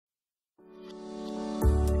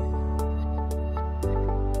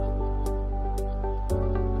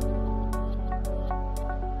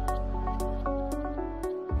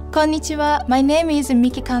Konnichiwa, my name is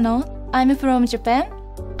Miki Kano. I'm from Japan.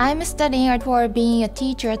 I'm studying for being a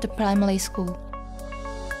teacher at the primary school.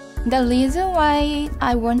 The reason why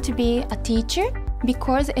I want to be a teacher,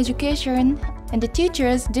 because education and the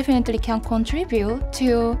teachers definitely can contribute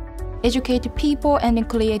to educate people and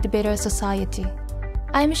create a better society.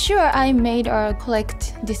 I'm sure I made a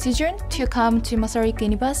correct decision to come to Masaryk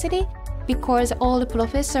University because all the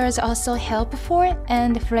professors are so helpful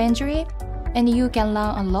and friendly, and you can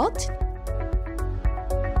learn a lot.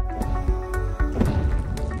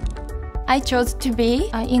 I chose to be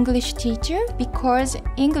an English teacher because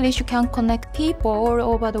English can connect people all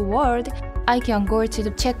over the world. I can go to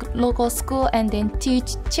the Czech local school and then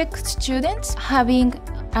teach Czech students. Having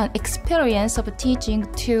an experience of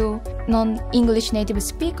teaching to non-English native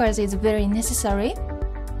speakers is very necessary.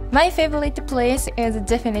 My favorite place is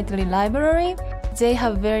definitely library. They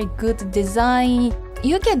have very good design.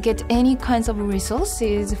 You can get any kinds of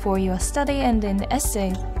resources for your study and then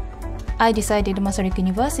essay. I decided Masaryk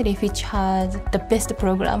University, which has the best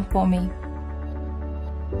program for me.